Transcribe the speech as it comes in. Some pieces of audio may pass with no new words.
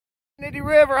Trinity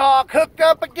River Hawk hooked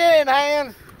up again,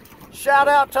 hands. Shout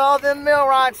out to all them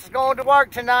millwrights that's going to work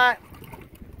tonight.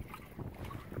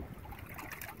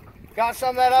 Got some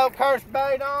of that old cursed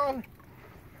bait on.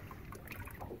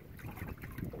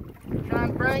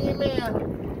 Trying to bring him in.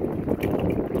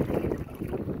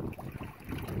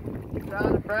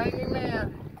 Trying to bring him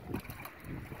in.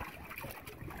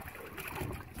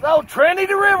 So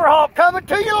Trinity River Hawk coming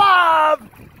to you live.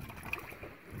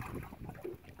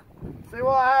 See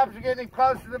what happens to getting him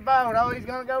close to the boat. Oh, he's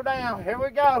gonna go down. Here we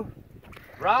go.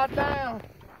 Right down.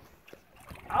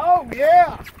 Oh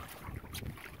yeah.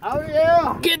 Oh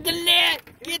yeah. Get the net.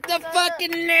 Get the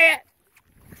fucking net.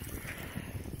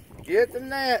 Get the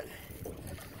net.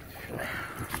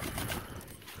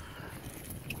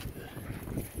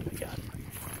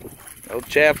 Old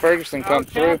Chad Ferguson come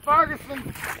through. Chad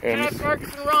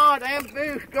Ferguson rod and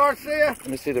Boo Garcia. Let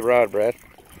me see the rod, Brad.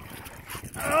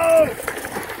 Oh!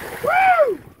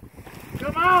 Woo!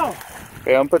 Come on!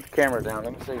 Okay, I'm gonna put the camera down.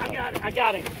 Let me see. I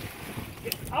got him.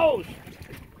 Oh!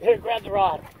 Here, grab the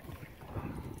rod.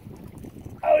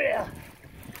 Oh yeah.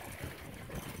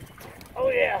 Oh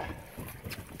yeah.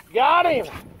 Got him!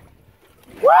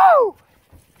 Woo!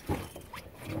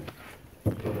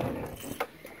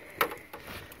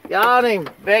 Got him,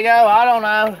 big O, I don't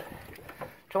know,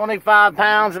 25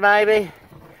 pounds maybe.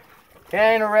 He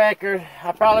ain't a record.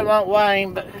 I probably won't weigh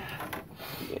him, but...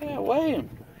 Yeah, weigh him.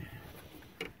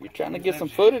 You're trying to get some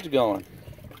footage going.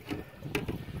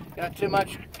 Got too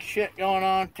much shit going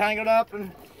on, tangled up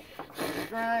in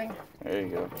string. There you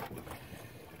go.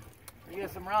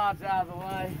 Get some rods out of the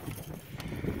way.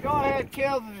 Go ahead,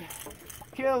 kill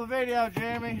the video,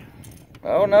 Jeremy.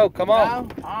 Oh no, come on.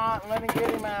 No? Alright, let me get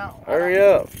him out. Hurry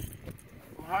up.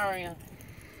 I'm hurrying.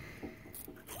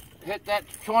 Hit that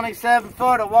 27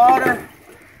 foot of water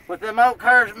with them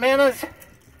Oakhurst minnows.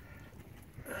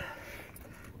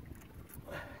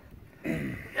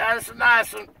 Got us a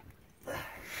nice one.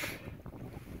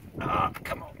 Oh,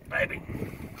 come on, baby.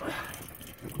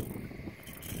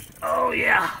 Oh,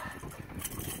 yeah.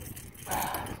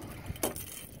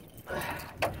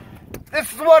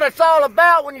 This is what it's all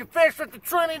about when you fish with the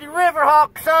Trinity River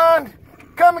Hawk, son.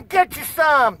 Come and get you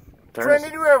some.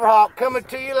 Trinity River Hawk coming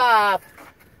to you live.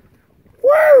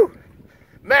 Woo!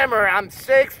 Remember, I'm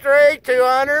 6'3",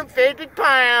 250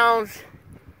 pounds.